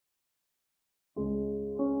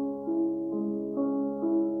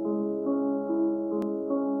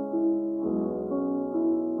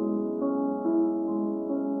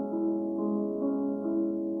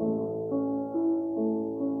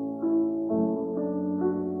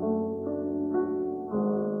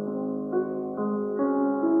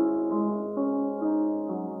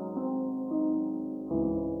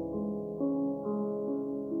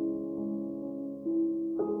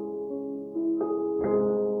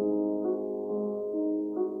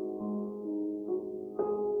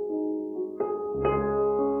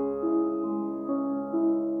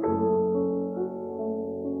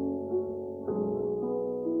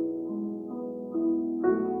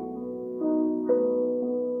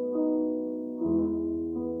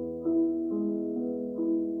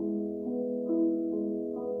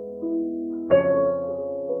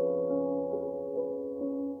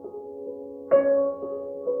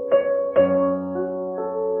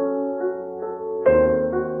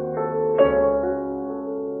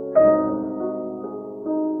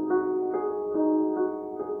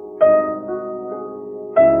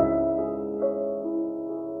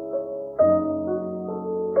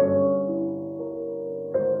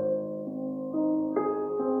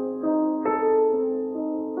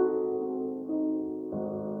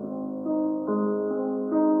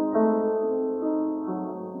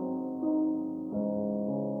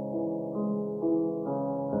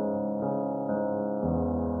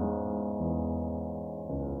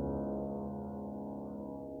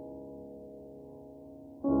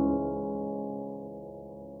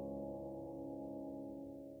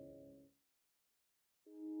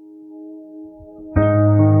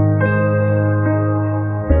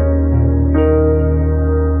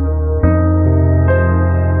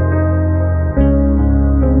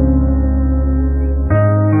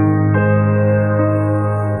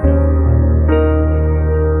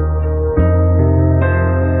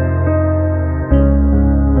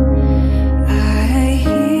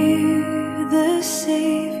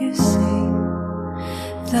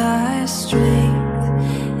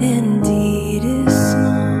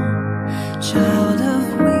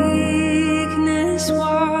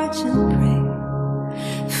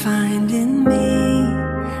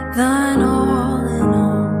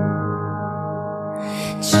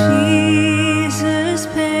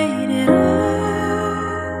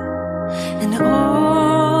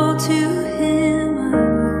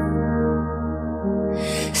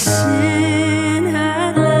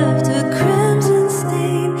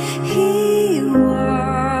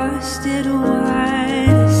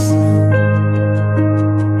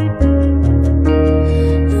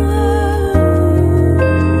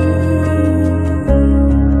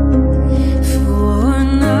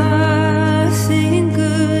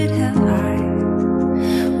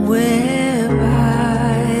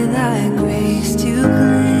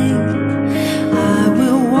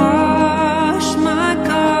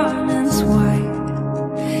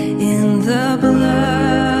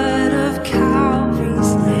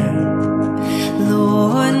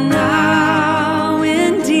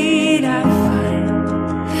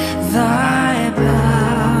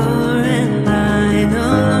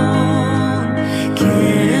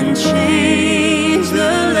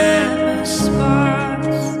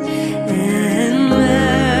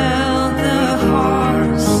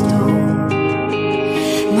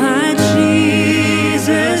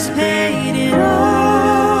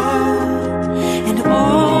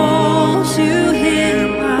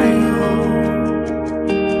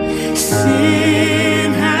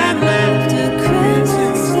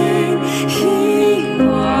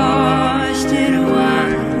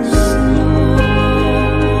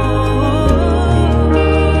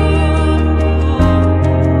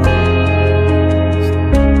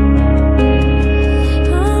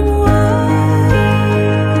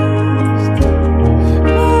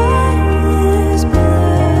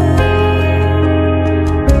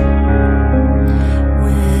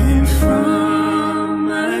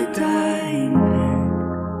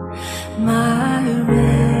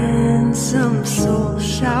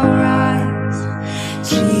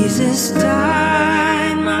Jesus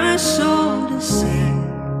died, my soul to sing,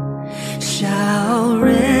 shall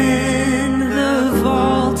rend the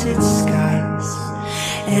vaulted skies,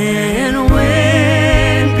 and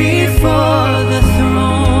when before the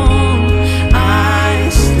throne I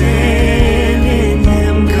stand in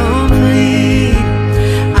Him complete,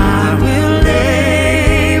 I will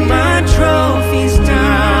lay my trophies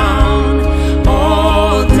down,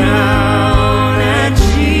 all down at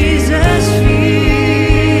Jesus' feet.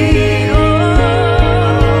 Oh,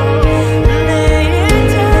 lay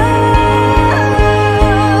it down,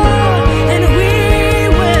 and we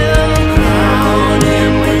will crown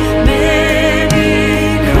Him with many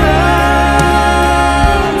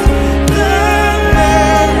crowns, the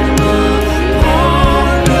Lamb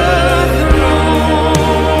upon the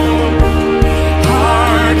throne.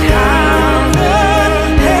 Hark how the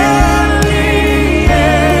heavenly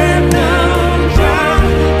anthem drown,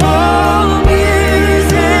 all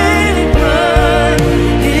music but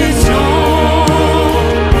His own.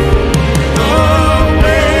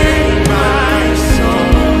 Awake my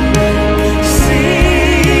soul,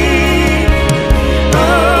 sing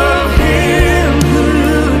of Him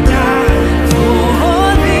who died for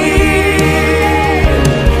thee,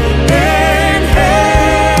 and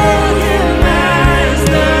hail Him as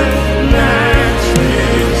the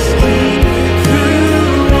matchless King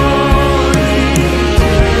through all eternity.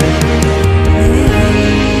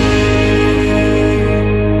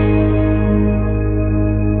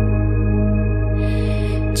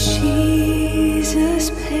 Jesus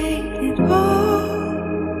paid it all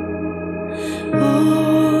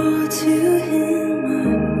to Him I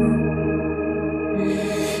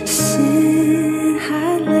owe. Sin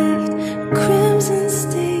had left a crimson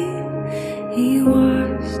stain, He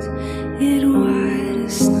washed it white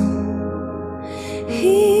as snow.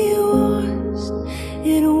 He washed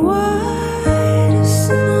it white as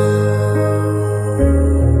snow.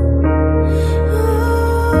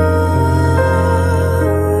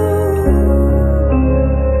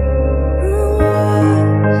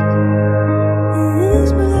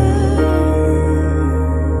 His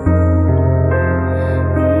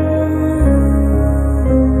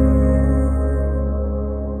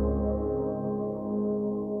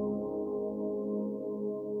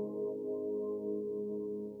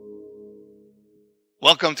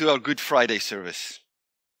Welcome to our Good Friday service.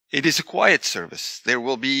 It is a quiet service. There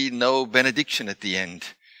will be no benediction at the end.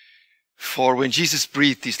 For when Jesus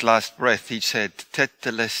breathed his last breath, he said,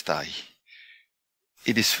 Tetelestai.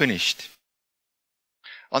 It is finished.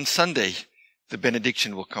 On Sunday, the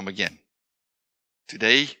benediction will come again.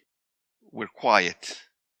 Today, we're quiet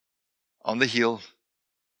on the hill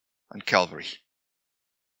on Calvary.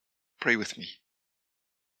 Pray with me.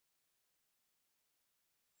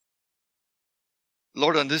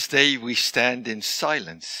 Lord, on this day we stand in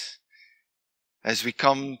silence as we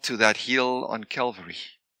come to that hill on Calvary,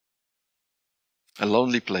 a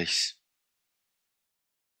lonely place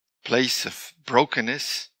of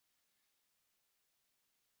brokenness,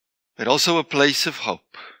 but also a place of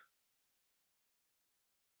hope.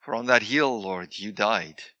 For on that hill, Lord, you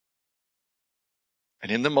died.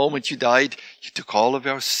 And in the moment you died, you took all of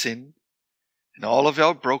our sin and all of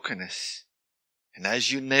our brokenness, and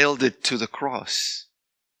as you nailed it to the cross,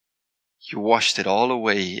 you washed it all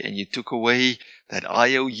away, and you took away that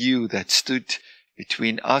IOU that stood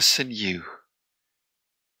between us and you,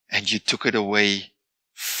 and you took it away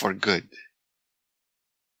for good.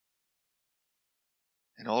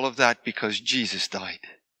 And all of that because Jesus died.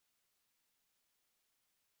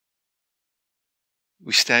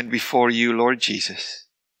 We stand before you, Lord Jesus,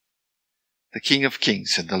 the King of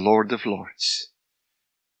Kings and the Lord of Lords,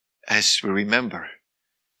 as we remember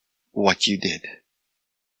what you did.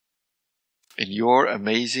 In your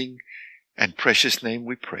amazing and precious name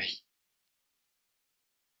we pray.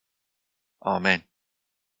 Amen.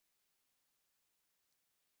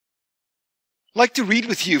 I'd like to read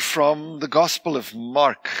with you from the Gospel of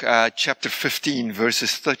Mark, chapter 15,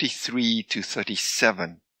 verses 33 to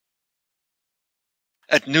 37.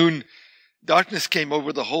 At noon, darkness came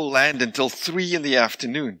over the whole land until 3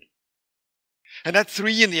 p.m. And at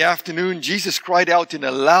 3 p.m, Jesus cried out in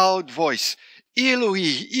a loud voice,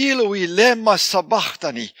 Eloi, Eloi, lema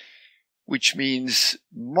sabachthani, which means,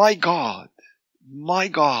 my God,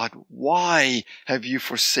 why have you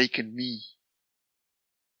forsaken me?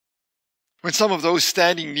 When some of those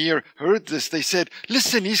standing near heard this, they said,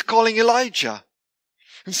 listen, he's calling Elijah.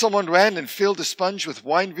 And someone ran and filled a sponge with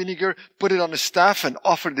wine vinegar, put it on a staff, and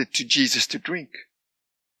offered it to Jesus to drink.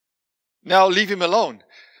 Now leave him alone.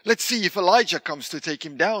 Let's see if Elijah comes to take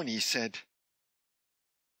him down, he said.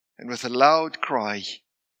 And with a loud cry,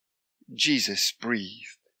 Jesus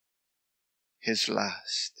breathed. his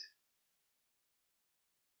last.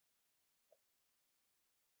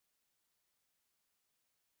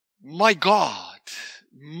 My God,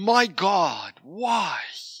 why?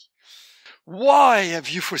 Why have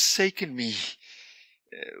you forsaken me?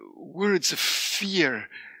 Words of fear,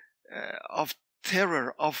 of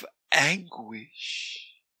terror, of anguish.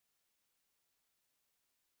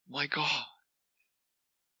 My God,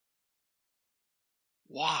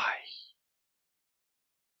 why?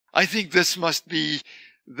 I think this must be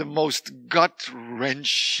the most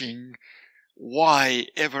gut-wrenching why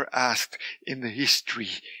ever asked in the history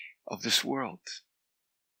of this world.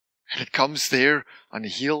 And it comes there on a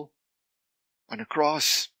hill, on a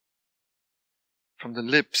cross, from the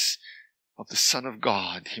lips of the Son of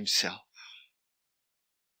God himself.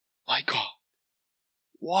 My God,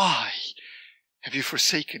 why have you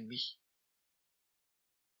forsaken me?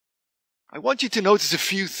 I want you to notice a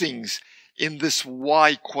few things in this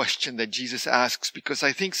why question that Jesus asks, because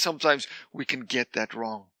I think sometimes we can get that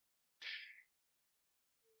wrong.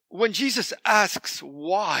 When Jesus asks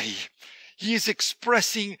why, he is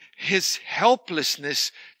expressing his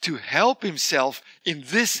helplessness to help himself in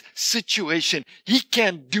this situation. He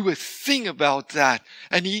can't do a thing about that.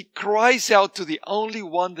 And he cries out to the only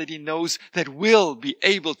one that he knows that will be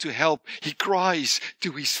able to help. He cries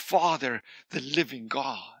to his Father, the living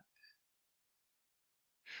God.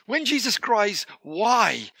 When Jesus cries,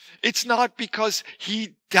 why? It's not because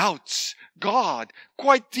he doubts God.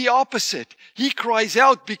 Quite the opposite. He cries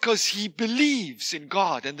out because he believes in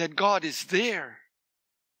God and that God is there.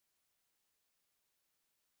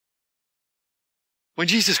 When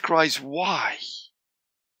Jesus cries, why?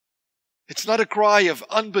 It's not a cry of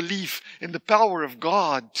unbelief in the power of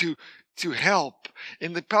God to help,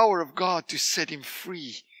 in the power of God to set him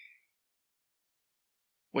free.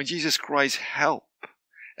 When Jesus cries, help,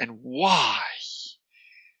 and why?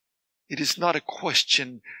 It is not a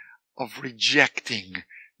question of rejecting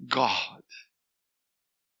God.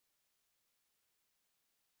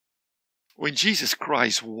 When Jesus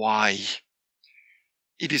cries, why?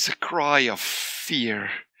 It is a cry of fear,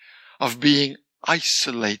 of being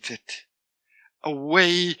isolated,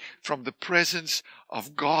 away from the presence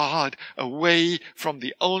of God, away from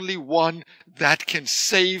the only one that can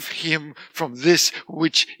save him from this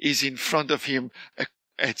which is in front of him.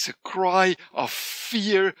 It's a cry of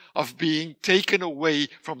fear of being taken away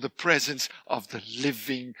from the presence of the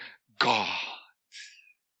living God.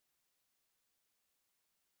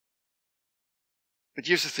 But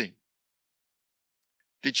here's the thing.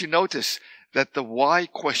 Did you notice that the why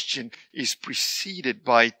question is preceded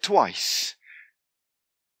by twice?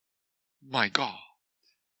 My God.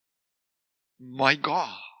 My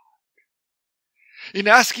God. In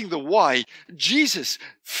asking the why, Jesus,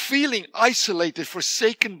 feeling isolated,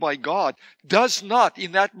 forsaken by God, does not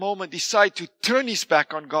in that moment decide to turn his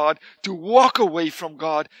back on God, to walk away from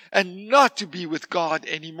God, and not to be with God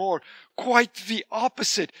anymore. Quite the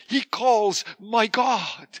opposite. He calls, my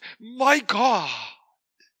God, my God.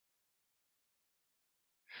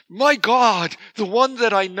 My God, the one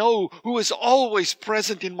that I know who is always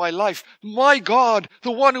present in my life. My God,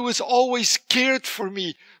 the one who has always cared for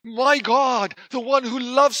me. My God, the one who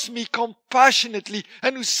loves me compassionately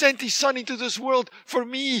and who sent his Son into this world for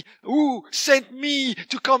me, who sent me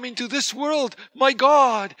to come into this world. My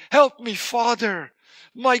God, help me, Father.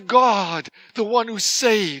 My God, the one who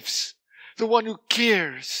saves, the one who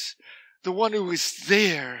cares, the one who is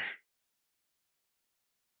there.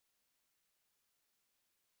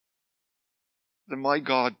 The my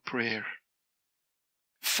God prayer,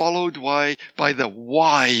 followed by the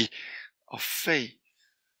why of faith,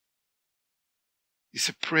 is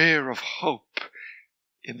a prayer of hope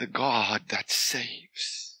in the God that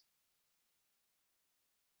saves.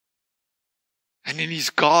 And in his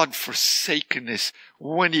God-forsakenness,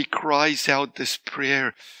 when he cries out this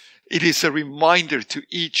prayer, it is a reminder to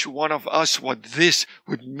each one of us what this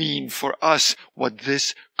would mean for us, what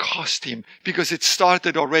this cost him. Because it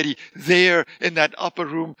started already there in that upper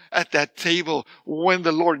room at that table when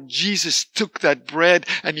the Lord Jesus took that bread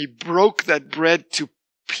and he broke that bread to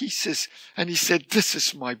pieces and he said, this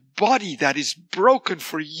is my body that is broken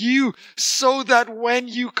for you, so that when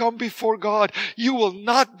you come before God, you will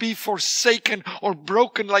not be forsaken or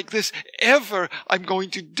broken like this ever. I'm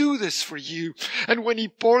going to do this for you. And when he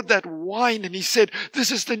poured that wine and he said,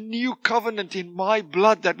 this is the new covenant in my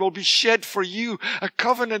blood that will be shed for you, a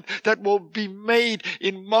covenant that will be made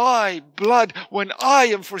in my blood when I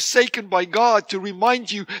am forsaken by God, to remind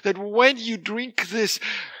you that when you drink this,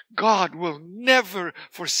 God will never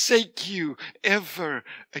forsake you ever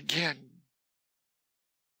again.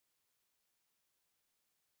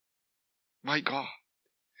 My God.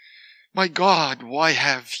 My God, why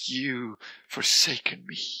have you forsaken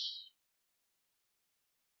me?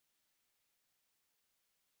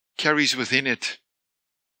 Carries within it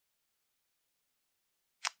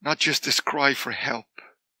not just this cry for help,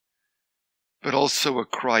 but also a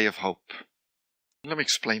cry of hope. Let me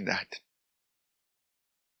explain that.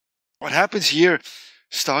 What happens here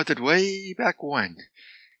started way back when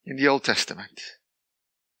in the Old Testament.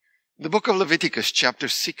 In the book of Leviticus, chapter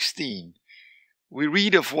 16, we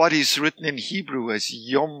read of what is written in Hebrew as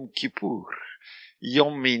Yom Kippur.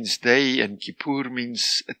 Yom means day and Kippur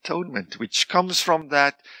means atonement, which comes from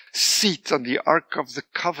that seat on the Ark of the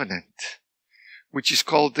Covenant, which is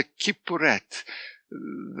called the Kippuret,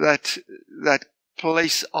 that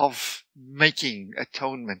place of making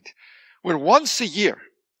atonement, where once a year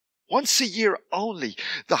only,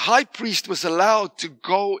 the high priest was allowed to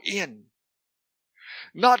go in,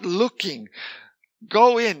 not looking,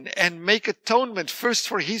 go in and make atonement first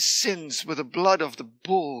for his sins with the blood of the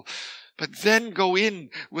bull, but then go in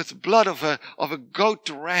with blood of a goat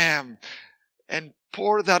ram and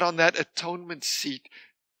pour that on that atonement seat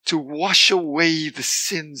to wash away the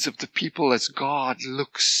sins of the people as God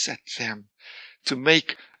looks at them, to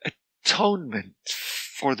make atonement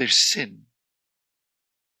for their sin.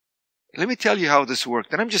 Let me tell you how this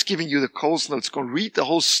worked. And I'm just giving you the Coles Notes. Go read the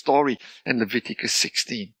whole story in Leviticus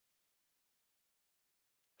 16.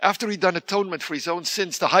 After he'd done atonement for his own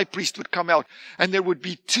sins, the high priest would come out and there would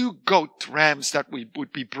be 2 goat rams that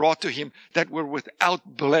would be brought to him that were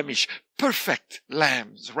without blemish, perfect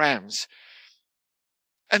rams.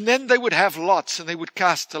 And then they would have lots and they would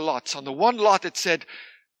cast the lots. On the one lot it said,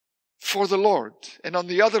 for the Lord. And on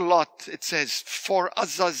the other lot it says, for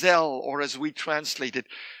Azazel, or as we translate it,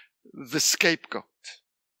 the scapegoat.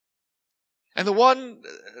 And the one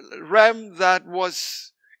ram that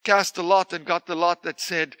was cast a lot and got the lot that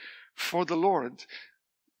said, for the Lord,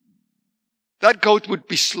 that goat would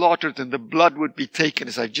be slaughtered and the blood would be taken,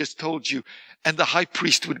 as I just told you, and the high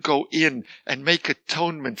priest would go in and make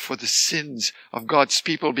atonement for the sins of God's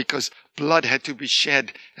people, because blood had to be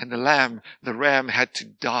shed and the ram had to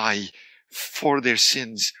die for their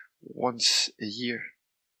sins once a year.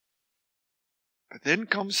 But then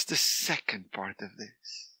comes the second part of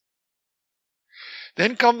this.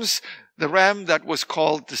 Then comes the ram that was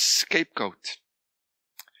called the scapegoat.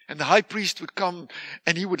 And the high priest would come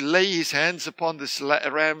and he would lay his hands upon this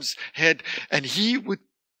ram's head and he would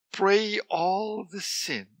pray all the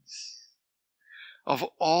sins of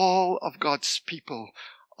all of God's people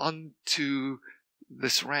unto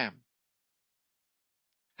this ram.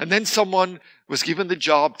 And then someone was given the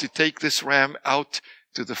job to take this ram out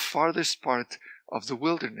to the farthest part of the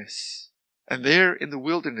wilderness. And there in the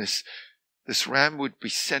wilderness, this ram would be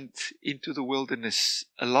sent into the wilderness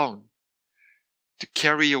alone to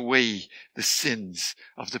carry away the sins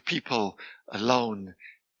of the people alone,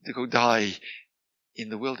 to go die in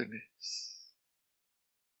the wilderness.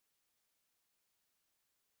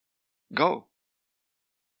 Go.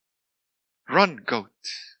 Run, goat.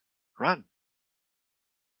 Run.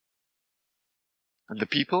 And the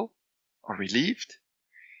people are relieved.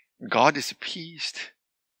 God is appeased.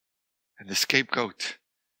 And the scapegoat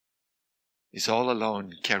is all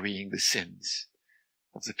alone carrying the sins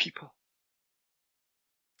of the people.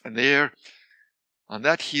 And there, on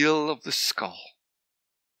that heel of the skull,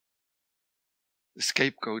 the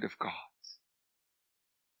scapegoat of God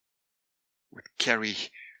would carry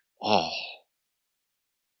all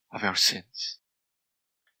of our sins.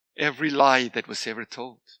 Every lie that was ever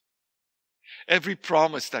told, every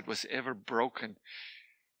promise that was ever broken,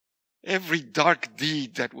 every dark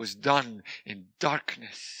deed that was done in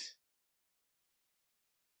darkness,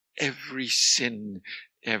 every sin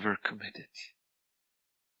ever committed.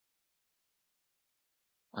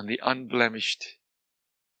 On the unblemished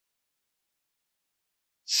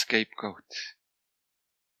scapegoat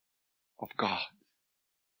of God,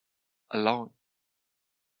 alone,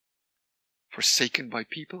 forsaken by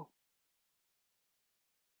people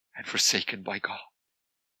and forsaken by God.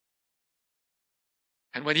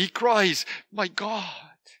 And when he cries, my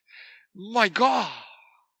God, my God,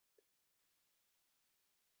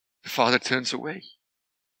 the Father turns away.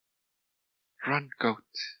 Run, goat.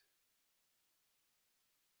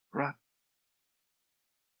 Run.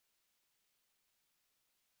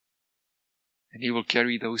 And he will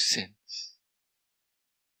carry those sins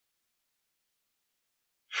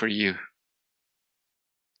for you,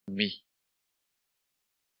 me,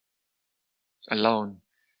 alone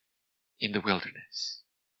in the wilderness.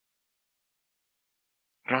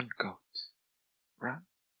 Run, goat. Run.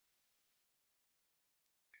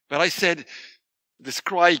 But I said, this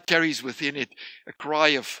cry carries within it a cry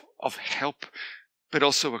of help, but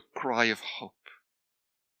also a cry of hope.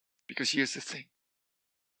 Because here's the thing.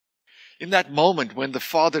 In that moment when the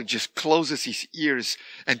Father just closes his ears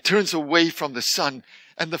and turns away from the Son,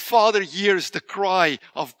 and the Father hears the cry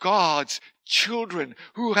of God's children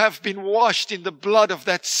who have been washed in the blood of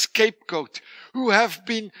that scapegoat, who have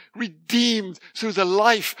been redeemed through the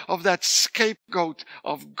life of that scapegoat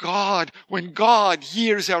of God. When God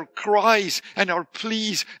hears our cries and our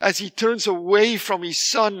pleas as he turns away from his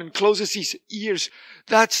Son and closes his ears,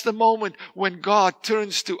 that's the moment when God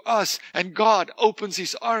turns to us and God opens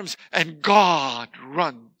his arms and God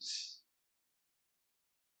runs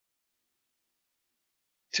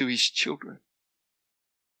to his children.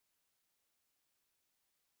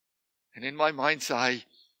 And in my mind's eye,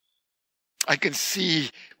 I can see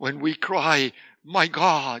when we cry, my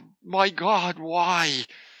God, why?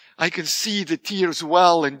 I can see the tears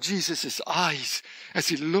well in Jesus' eyes as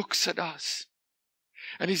he looks at us.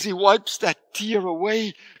 And as he wipes that tear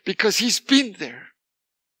away, because he's been there.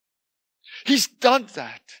 He's done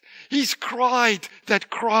that. He's cried that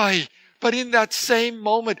cry. But in that same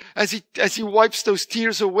moment, as he wipes those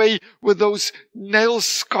tears away with those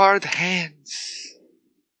nail-scarred hands,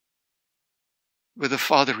 with the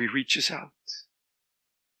Father, he reaches out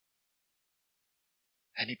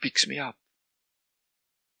and he picks me up.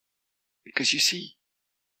 Because you see,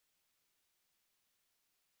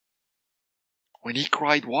 when he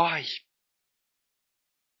cried, why?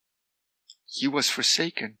 He was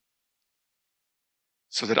forsaken,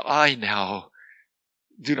 so that I now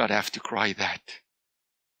do not have to cry that.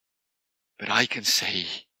 But I can say,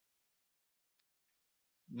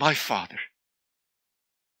 my Father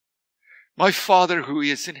who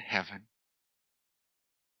is in heaven,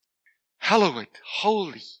 hallowed,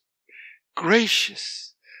 holy,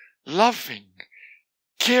 gracious, loving,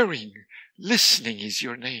 caring, listening is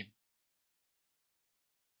your name.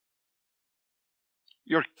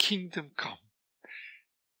 Your kingdom come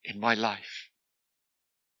in my life.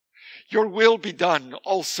 Your will be done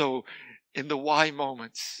also in the why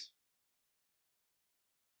moments.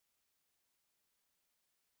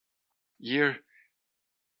 Here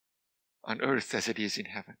on earth as it is in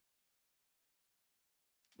heaven.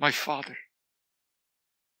 My Father,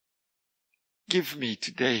 give me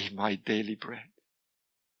today my daily bread.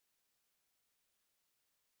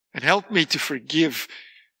 And help me to forgive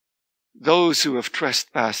those who have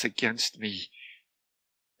trespassed against me,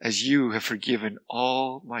 as you have forgiven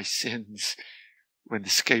all my sins when the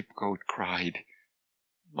scapegoat cried,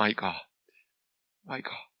 my God, my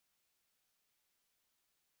God.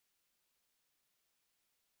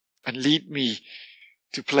 And lead me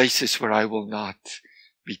to places where I will not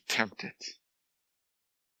be tempted.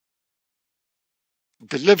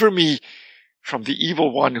 Deliver me from the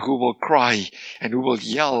evil one who will cry and who will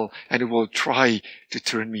yell and who will try to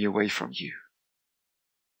turn me away from you.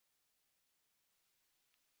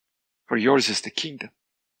 For yours is the kingdom.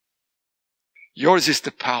 Yours is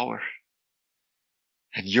the power.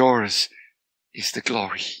 And yours is the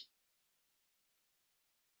glory.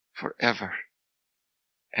 Forever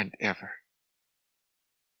and ever.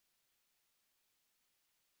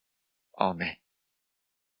 Amen.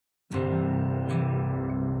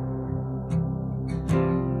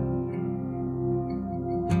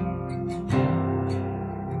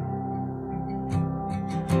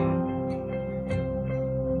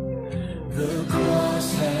 The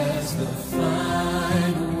cross has the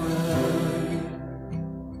final word.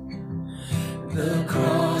 The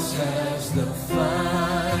cross has the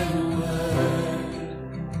final word.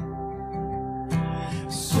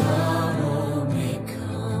 Sorrow may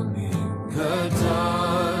come in the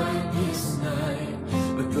darkest night,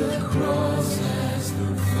 but the cross has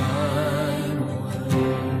the final word.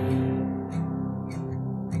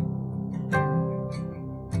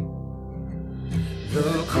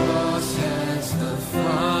 The cross has the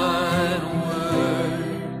final word.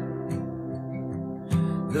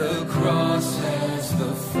 The cross